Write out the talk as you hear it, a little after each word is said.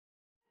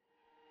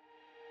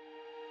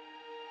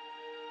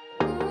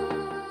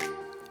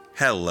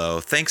Hello,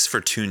 thanks for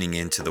tuning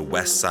in to the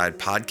West Side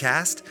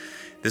Podcast.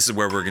 This is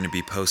where we're going to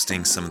be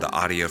posting some of the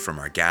audio from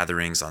our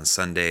gatherings on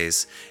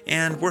Sundays,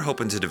 and we're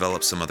hoping to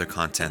develop some other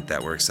content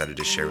that we're excited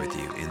to share with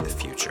you in the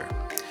future.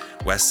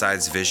 West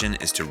Side's vision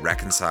is to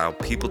reconcile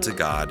people to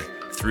God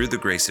through the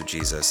grace of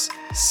Jesus,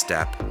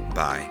 step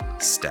by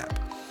step.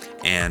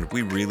 And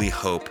we really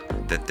hope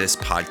that this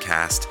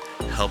podcast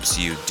helps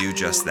you do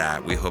just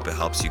that. We hope it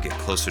helps you get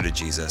closer to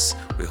Jesus.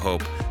 We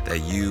hope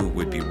that you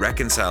would be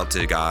reconciled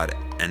to God,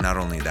 and not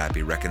only that,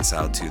 be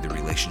reconciled to the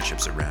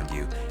relationships around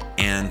you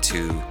and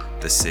to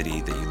the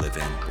city that you live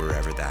in,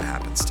 wherever that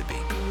happens to be.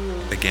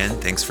 Again,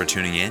 thanks for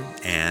tuning in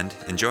and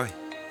enjoy.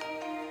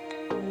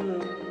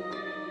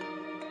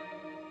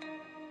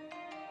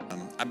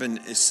 I've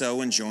been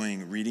so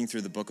enjoying reading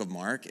through the book of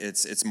Mark.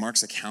 It's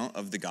Mark's account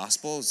of the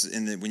Gospels.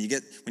 When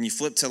you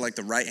flip to like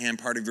the right hand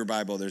part of your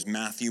Bible, there's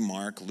Matthew,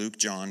 Mark, Luke,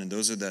 John, and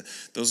those are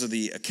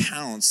the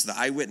accounts, the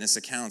eyewitness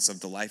accounts of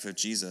the life of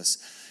Jesus.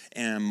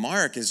 And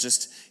Mark is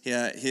just,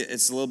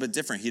 it's a little bit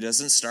different. He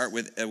doesn't start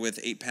with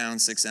 8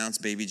 pound, 6 ounce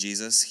baby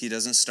Jesus. He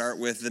doesn't start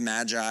with the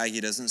Magi. He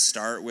doesn't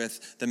start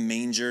with the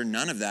manger.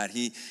 None of that.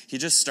 He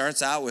just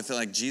starts out with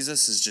like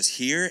Jesus is just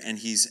here and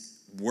he's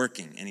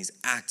working and he's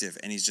active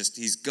and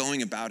he's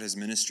going about his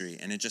ministry,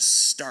 and it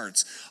just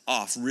starts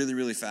off really,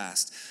 really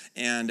fast.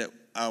 And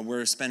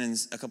we're spending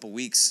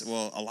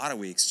a lot of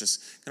weeks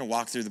just going to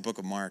walk through the book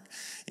of Mark.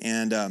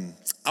 And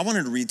I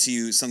wanted to read to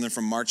you something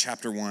from Mark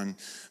chapter 1,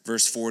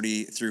 verse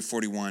 40 through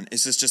 41.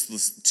 It's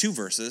just 2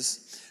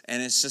 verses.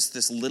 And it's just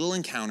this little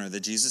encounter that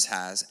Jesus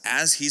has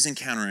as he's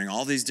encountering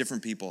all these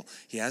different people.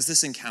 He has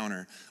this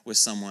encounter with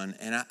someone,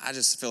 and I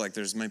just feel like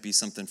might be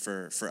something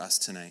for us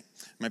tonight.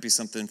 Might be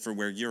something for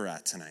where you're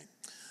at tonight.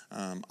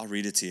 I'll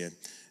read it to you.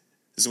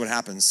 This is what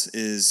happens,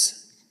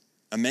 is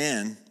a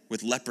man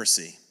with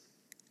leprosy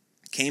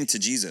came to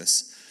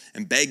Jesus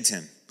and begged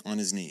him on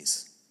his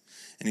knees.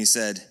 And he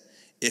said,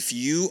 "If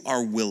you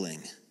are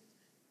willing,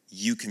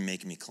 you can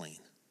make me clean."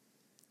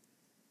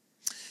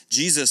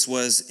 Jesus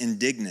was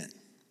indignant.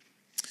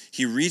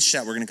 He reached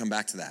out, we're going to come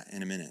back to that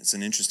in a minute. It's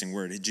an interesting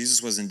word.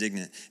 Jesus was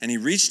indignant. And he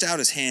reached out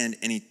his hand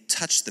and he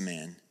touched the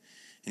man. And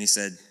he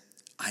said,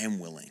 "I am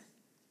willing.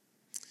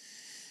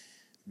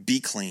 Be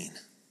clean."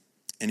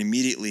 And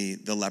immediately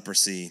the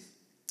leprosy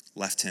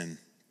left him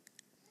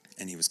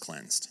and he was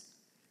cleansed.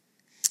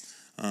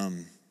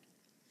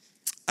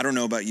 I don't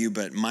know about you,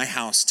 but my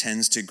house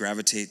tends to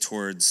gravitate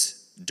towards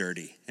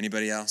dirty.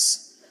 Anybody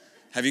else?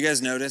 Have you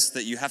guys noticed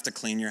that you have to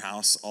clean your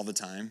house all the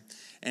time?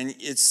 And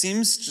it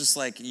seems just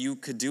like you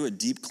could do a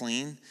deep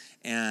clean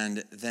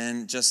and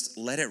then just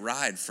let it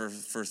ride for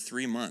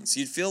 3 months.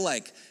 You'd feel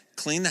like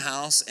clean the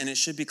house and it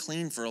should be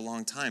clean for a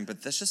long time, but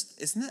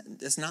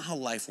it's not how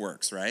life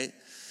works, right?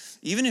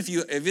 Even if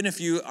you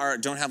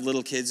don't have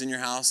little kids in your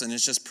house and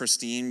it's just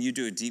pristine, you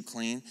do a deep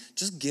clean,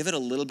 just give it a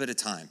little bit of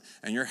time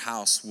and your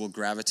house will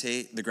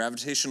gravitate. The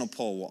gravitational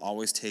pull will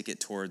always take it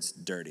towards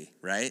dirty,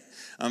 right?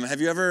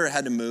 Have you ever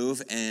had to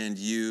move and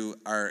you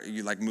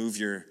move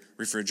your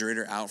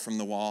refrigerator out from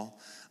the wall?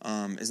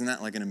 Isn't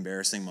that like an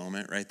embarrassing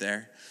moment right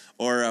there?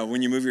 Or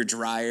when you move your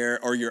dryer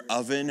or your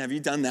oven, have you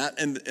done that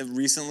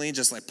recently?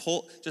 Just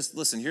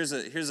listen. Here's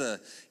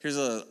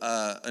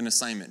an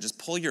assignment. Just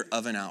pull your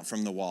oven out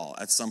from the wall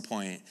at some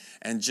point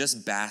and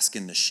just bask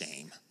in the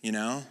shame.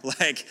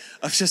 Like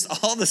of just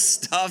all the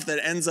stuff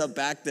that ends up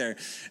back there.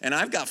 And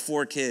I've got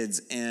 4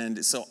 kids,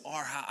 and so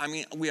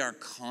we are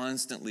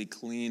constantly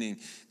cleaning.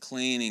 I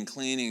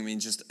mean,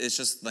 it's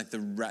just like the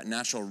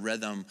natural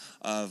rhythm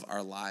of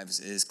our lives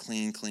is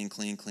clean.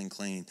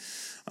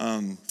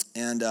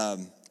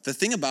 The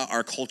thing about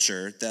our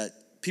culture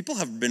that people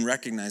have been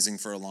recognizing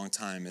for a long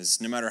time is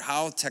no matter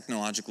how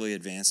technologically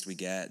advanced we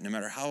get, no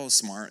matter how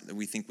smart that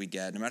we think we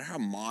get, no matter how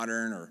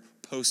modern or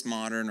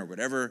postmodern or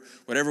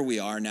whatever we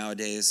are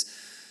nowadays,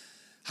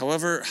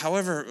 however,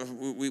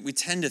 we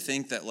tend to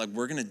think that like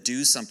we're going to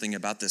do something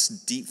about this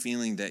deep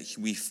feeling that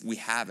we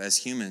have as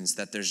humans,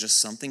 that there's just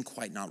something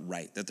quite not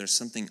right, that there's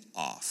something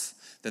off,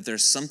 that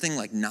there's something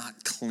like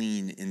not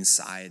clean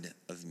inside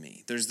of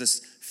me. There's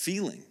this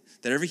feeling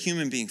that every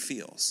human being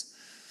feels.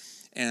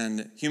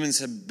 And humans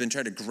have been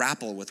trying to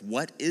grapple with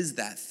what is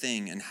that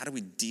thing and how do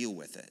we deal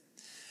with it.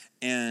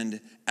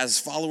 And as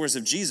followers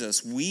of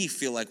Jesus, we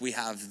feel like we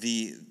have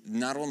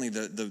not only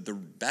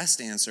the best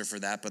answer for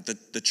that, but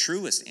the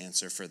truest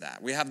answer for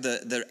that. We have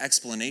the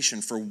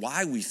explanation for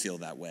why we feel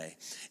that way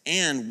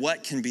and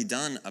what can be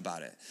done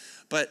about it.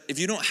 But if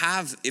you don't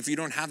have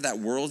that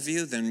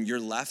worldview, then you're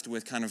left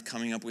with kind of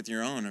coming up with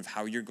your own of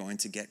how you're going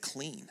to get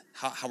clean,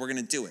 how we're going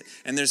to do it.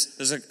 And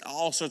there's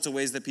all sorts of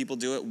ways that people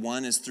do it.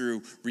 One is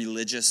through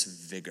religious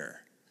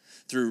vigor,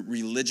 through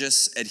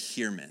religious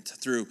adherement,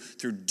 through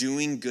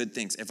doing good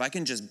things. If I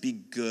can just be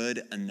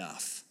good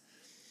enough.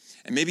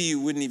 And maybe you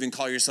wouldn't even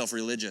call yourself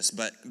religious,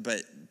 but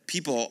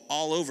people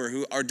all over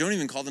who don't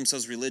even call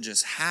themselves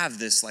religious have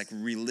this like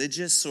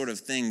religious sort of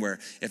thing where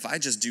if I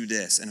just do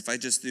this and if I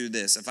just do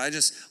this,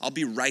 I'll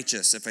be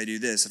righteous if I do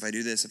this, if I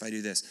do this, if I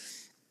do this.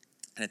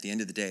 And at the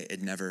end of the day,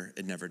 it never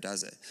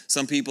does it.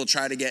 Some people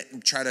try to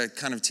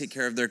kind of take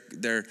care of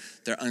their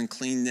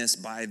uncleanness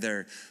by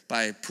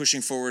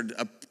pushing forward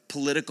a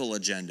political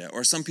agenda,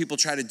 or some people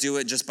try to do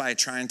it just by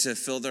trying to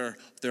fill their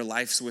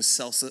lives with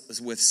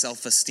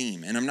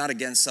self-esteem. And I'm not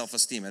against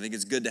self-esteem. I think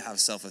it's good to have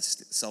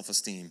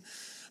self-esteem.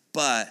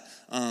 But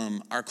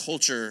our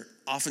culture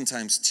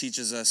oftentimes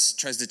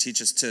tries to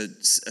teach us to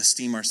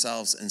esteem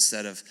ourselves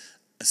instead of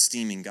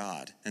esteeming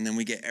God. And then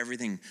we get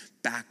everything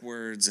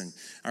backwards, and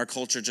our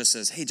culture just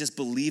says, hey, just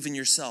believe in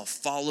yourself,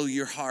 follow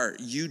your heart,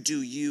 you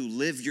do you,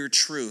 live your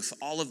truth,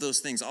 all of those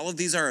things. All of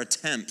these are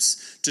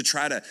attempts to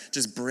try to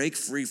just break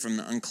free from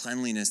the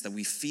uncleanliness that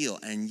we feel.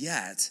 And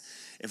yet,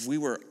 if we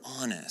were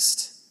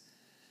honest,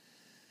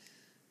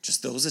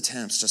 just those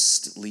attempts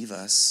just leave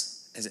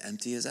us as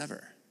empty as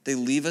ever. They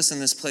leave us in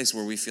this place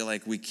where we feel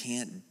like we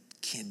can't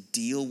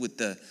deal with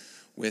the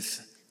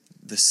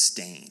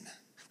stain.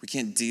 We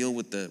can't deal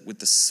with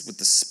the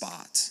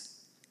spot.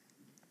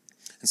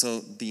 And so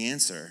the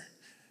answer,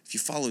 if you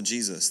follow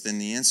Jesus, then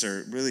the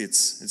answer really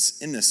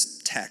it's in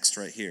this text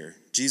right here.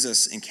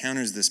 Jesus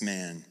encounters this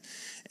man,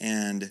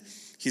 and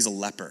he's a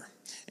leper.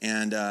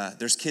 And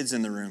there's kids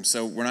in the room,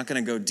 so we're not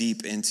going to go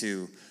deep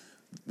into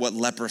what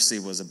leprosy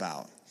was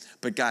about.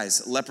 But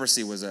guys,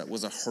 leprosy was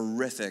a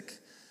horrific.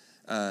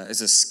 It's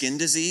a skin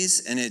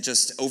disease, and it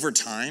just over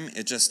time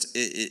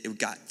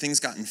things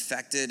got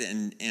infected,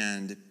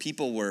 and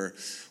people were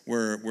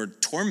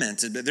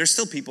tormented. But there's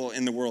still people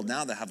in the world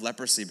now that have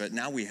leprosy, but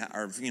now we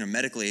are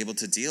medically able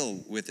to deal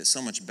with it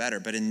so much better.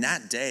 But in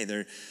that day,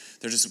 there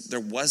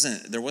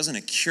wasn't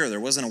a cure, there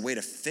wasn't a way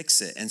to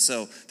fix it, and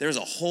so there was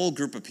a whole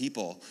group of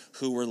people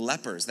who were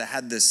lepers that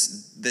had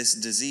this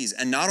disease.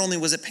 And not only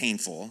was it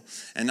painful,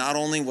 and not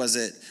only was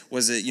it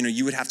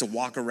you would have to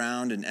walk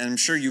around, and I'm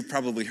sure you've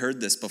probably heard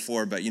this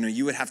before, but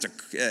you would have to.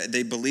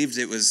 They believed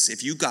it was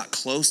if you got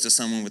close to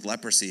someone with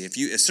leprosy, if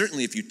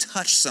you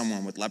touched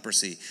someone with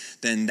leprosy,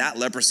 then that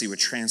leprosy would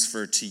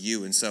transfer to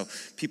you. And so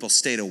people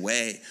stayed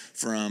away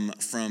from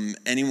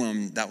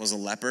anyone that was a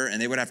leper,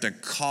 and they would have to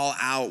call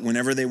out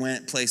whenever they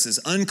went places,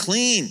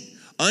 unclean,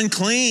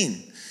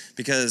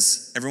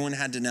 because everyone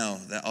had to know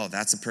that, oh,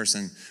 that's a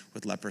person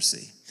with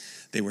leprosy.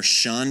 They were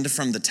shunned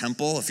from the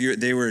temple. If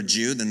they were a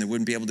Jew, then they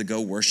wouldn't be able to go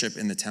worship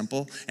in the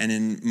temple. And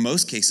in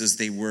most cases,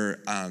 they were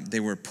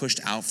pushed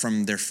out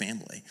from their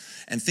family.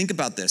 And think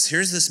about this.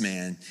 Here's this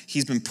man.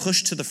 He's been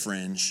pushed to the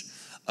fringe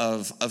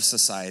of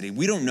society.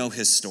 We don't know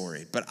his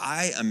story, but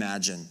I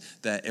imagine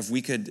that if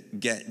we could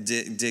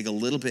dig a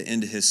little bit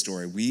into his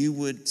story, we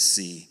would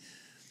see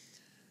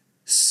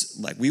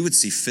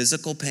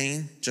physical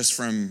pain just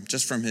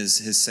from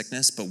his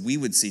sickness, but we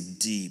would see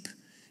deep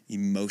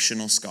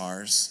emotional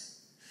scars.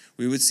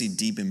 We would see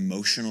deep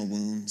emotional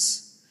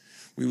wounds.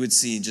 We would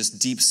see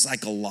just deep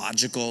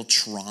psychological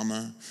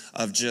trauma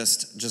of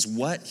just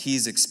what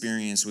he's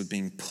experienced with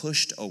being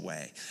pushed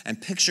away.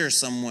 And picture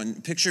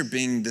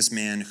being this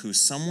man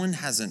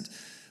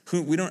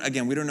we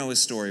don't know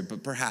his story,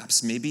 but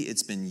perhaps maybe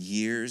it's been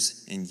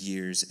years and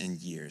years and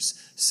years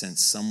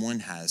since someone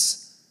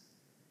has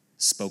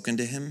spoken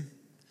to him,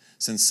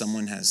 since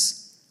someone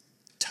has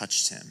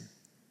touched him.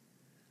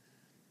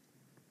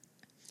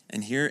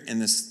 And here in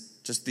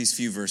just these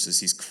few verses,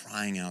 he's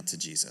crying out to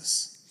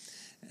Jesus.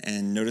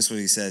 And notice what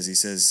he says. He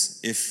says,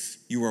 if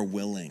you are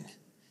willing,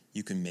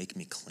 you can make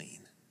me clean.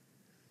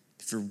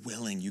 If you're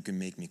willing, you can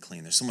make me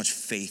clean. There's so much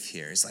faith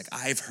here. It's like,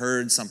 I've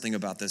heard something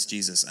about this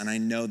Jesus, and I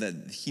know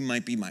that he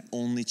might be my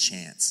only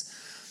chance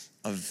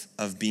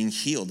of being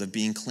healed, of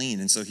being clean.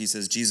 And so he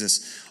says,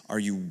 Jesus, are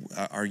you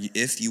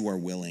if you are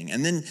willing?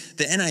 And then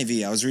the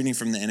NIV, I was reading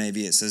from the NIV,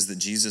 it says that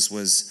Jesus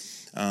was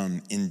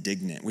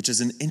indignant, which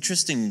is an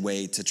interesting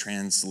way to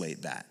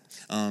translate that.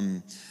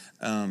 Comes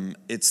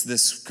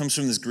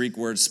from this Greek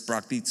word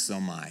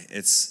spraktizomai.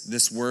 It's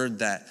this word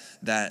that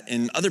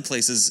in other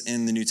places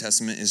in the New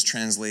Testament is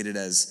translated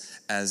as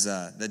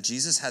that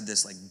Jesus had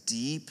this like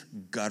deep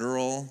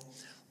guttural,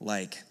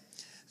 like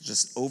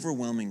just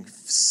overwhelming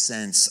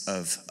sense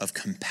of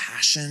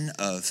compassion,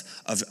 of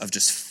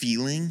just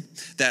feeling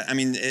that. I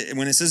mean,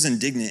 when it says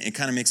indignant, it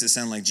kind of makes it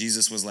sound like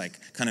Jesus was like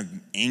kind of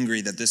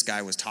angry that this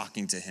guy was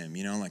talking to him,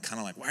 like kind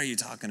of like, why are you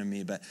talking to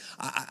me? But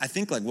I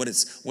think like what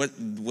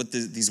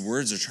these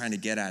words are trying to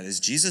get at is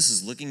Jesus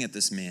is looking at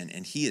this man,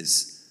 and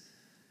he's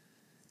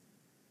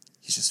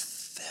just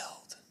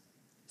filled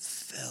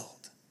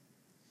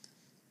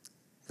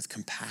with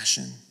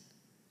compassion,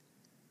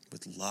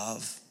 with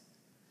love.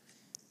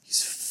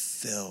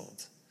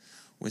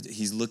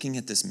 He's looking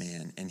at this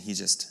man, and he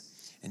just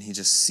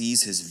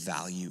sees his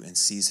value and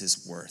sees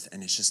his worth.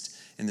 And it's just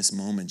in this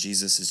moment,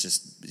 Jesus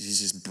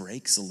just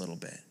breaks a little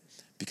bit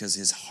because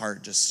his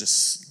heart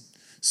just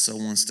so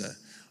wants to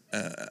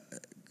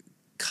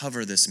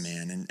cover this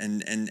man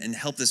and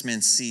help this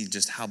man see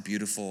just how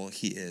beautiful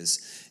he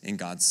is in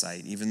God's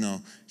sight, even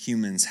though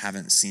humans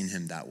haven't seen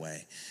him that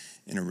way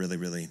in a really,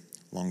 really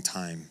long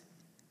time.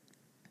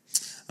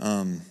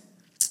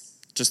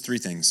 Just three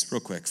things real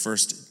quick.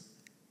 First,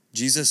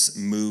 Jesus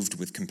moved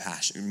with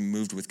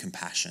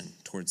compassion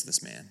towards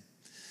this man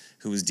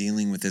who was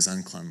dealing with his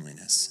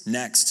uncleanliness.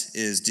 Next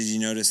is, did you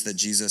notice that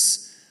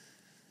Jesus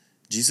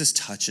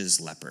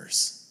touches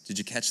lepers? Did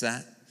you catch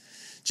that?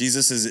 It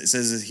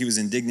says that he was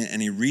indignant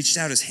and he reached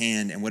out his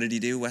hand, and what did he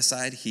do,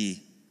 Westside?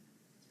 He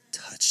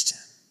touched him.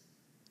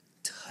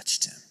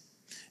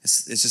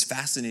 It's just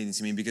fascinating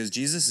to me because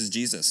Jesus is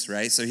Jesus,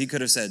 right? So he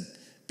could have said,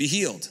 be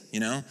healed,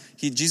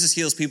 Jesus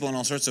heals people in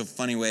all sorts of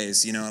funny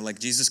ways, like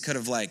Jesus could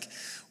have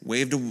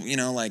waved,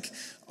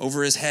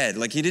 over his head.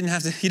 Like he didn't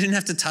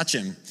have to touch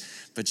him,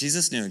 but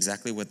Jesus knew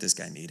exactly what this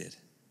guy needed.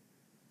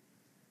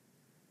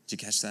 Did you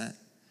catch that?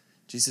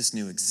 Jesus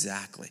knew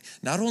exactly.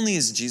 Not only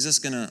is Jesus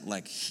gonna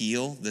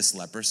heal this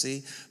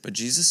leprosy, but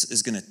Jesus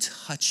is gonna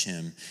touch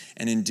him,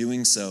 and in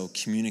doing so,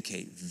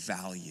 communicate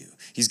value.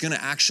 He's gonna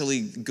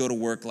actually go to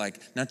work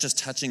not just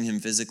touching him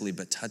physically,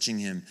 but touching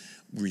him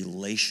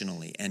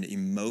relationally and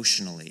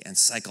emotionally and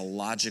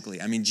psychologically.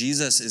 I mean,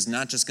 Jesus is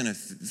not just gonna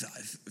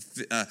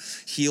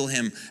heal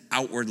him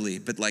outwardly,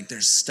 but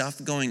there's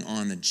stuff going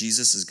on that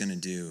Jesus is gonna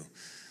do,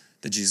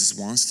 that Jesus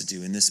wants to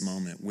do in this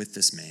moment with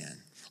this man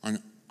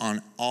on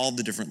all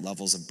the different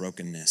levels of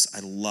brokenness.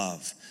 I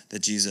love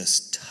that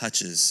Jesus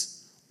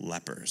touches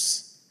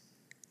lepers.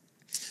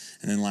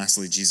 And then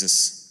lastly,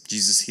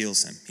 Jesus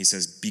heals him. He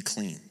says, be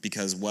clean.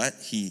 Because what?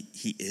 He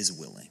is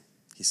willing.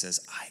 He says,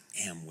 I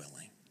am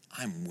willing.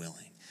 I'm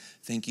willing.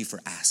 Thank you for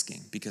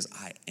asking, because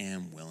I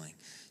am willing.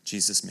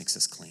 Jesus makes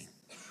us clean.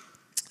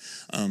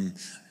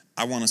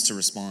 I want us to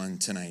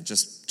respond tonight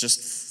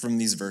just from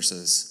these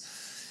verses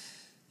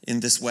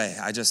in this way.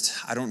 I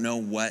don't know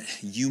what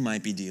you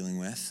might be dealing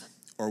with,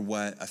 or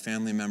what a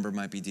family member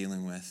might be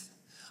dealing with.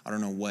 I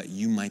don't know what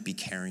you might be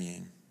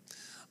carrying.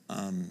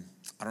 I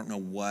don't know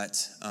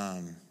what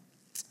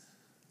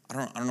I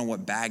don't know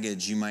what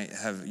baggage you might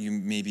have. You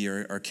maybe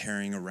are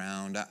carrying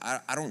around.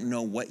 I don't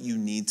know what you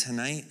need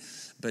tonight,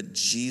 but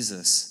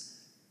Jesus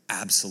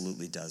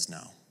absolutely does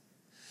know.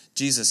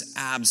 Jesus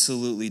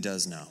absolutely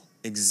does know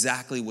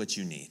exactly what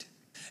you need.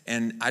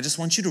 And I just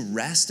want you to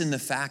rest in the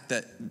fact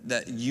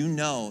that you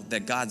know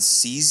that God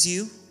sees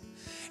you,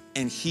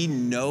 and he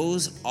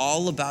knows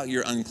all about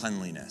your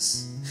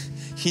uncleanliness.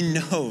 He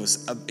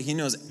knows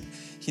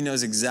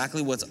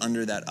exactly what's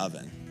under that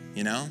oven,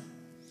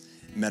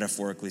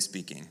 metaphorically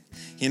speaking.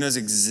 He knows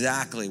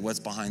exactly what's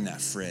behind that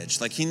fridge.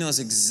 He knows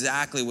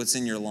exactly what's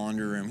in your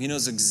laundry room. He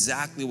knows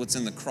exactly what's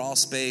in the crawl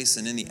space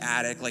and in the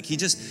attic.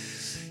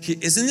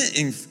 Isn't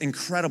it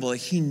incredible?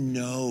 He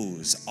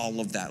knows all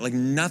of that.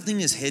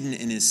 Nothing is hidden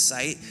in his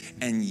sight,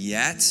 and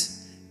yet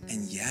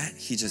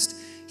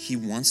he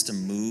wants to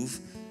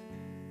move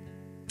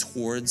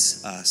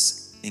towards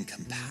us in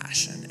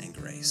compassion and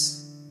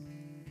grace.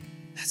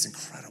 That's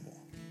incredible.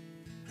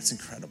 That's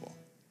incredible.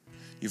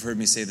 You've heard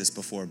me say this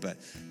before, but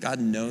God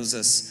knows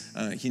us.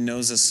 He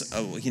knows us.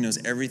 He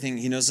knows everything.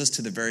 He knows us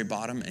to the very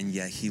bottom, and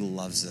yet he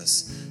loves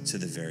us to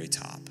the very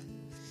top.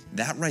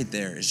 That right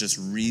there is just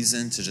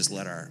reason to just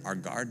let our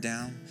guard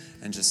down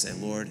and just say,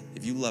 Lord,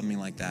 if you love me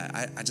like that,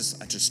 I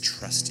just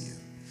trust you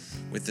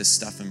with this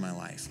stuff in my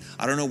life.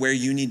 I don't know where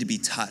you need to be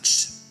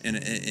touched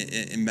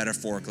in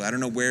metaphorically. I don't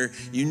know where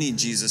you need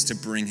Jesus to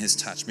bring his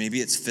touch. Maybe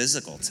it's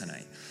physical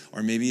tonight,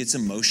 or maybe it's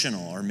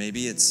emotional, or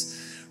maybe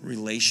it's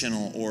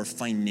relational or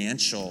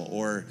financial,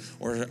 or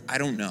I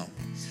don't know.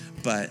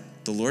 But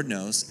the Lord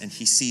knows, and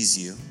he sees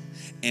you.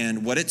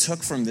 And what it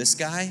took from this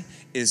guy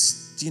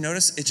is, do you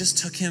notice? It just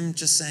took him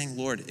just saying,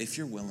 Lord, if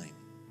you're willing.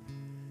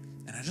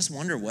 And I just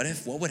wonder what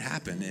would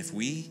happen if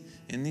we,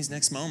 in these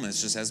next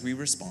moments, just as we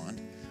respond,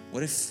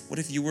 what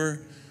if you were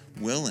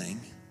willing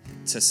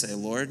to say,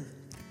 Lord,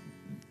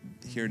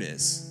 here it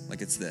is,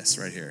 it's this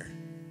right here.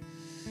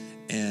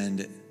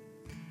 And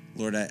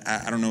Lord,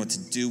 I don't know what to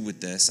do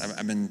with this.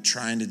 I've been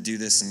trying to do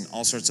this in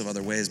all sorts of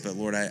other ways, but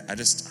Lord, I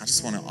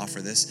just want to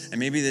offer this. And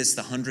maybe this is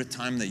the 100th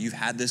time that you've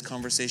had this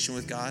conversation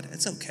with God.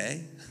 It's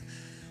okay.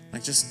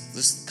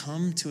 Just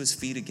come to his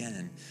feet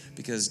again,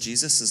 because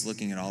Jesus is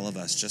looking at all of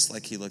us just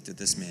like he looked at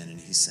this man, and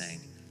he's saying,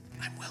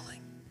 I'm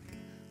willing.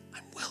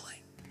 I'm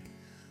willing.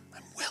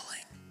 I'm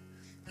willing.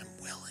 I'm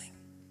willing.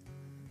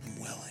 I'm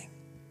willing.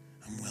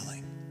 I'm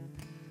willing.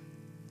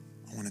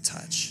 I want to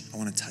touch. I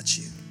want to touch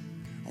you.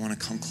 I want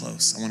to come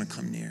close. I want to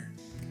come near.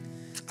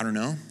 I don't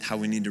know how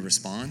we need to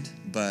respond,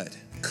 but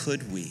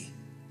could we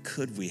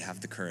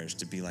have the courage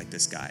to be like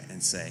this guy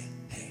and say,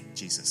 hey,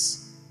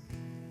 Jesus,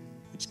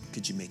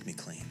 could you make me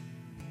clean?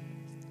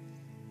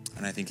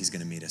 And I think he's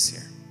going to meet us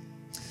here.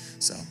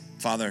 So,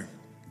 Father,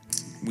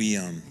 we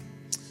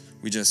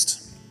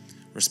just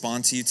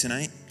respond to you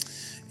tonight,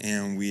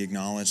 and we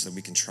acknowledge that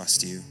we can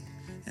trust you.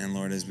 And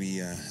Lord, as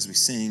we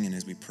sing and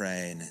as we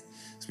pray and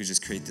as we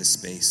just create this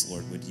space,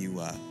 Lord, would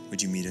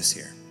you meet us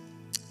here?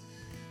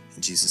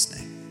 In Jesus'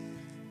 name.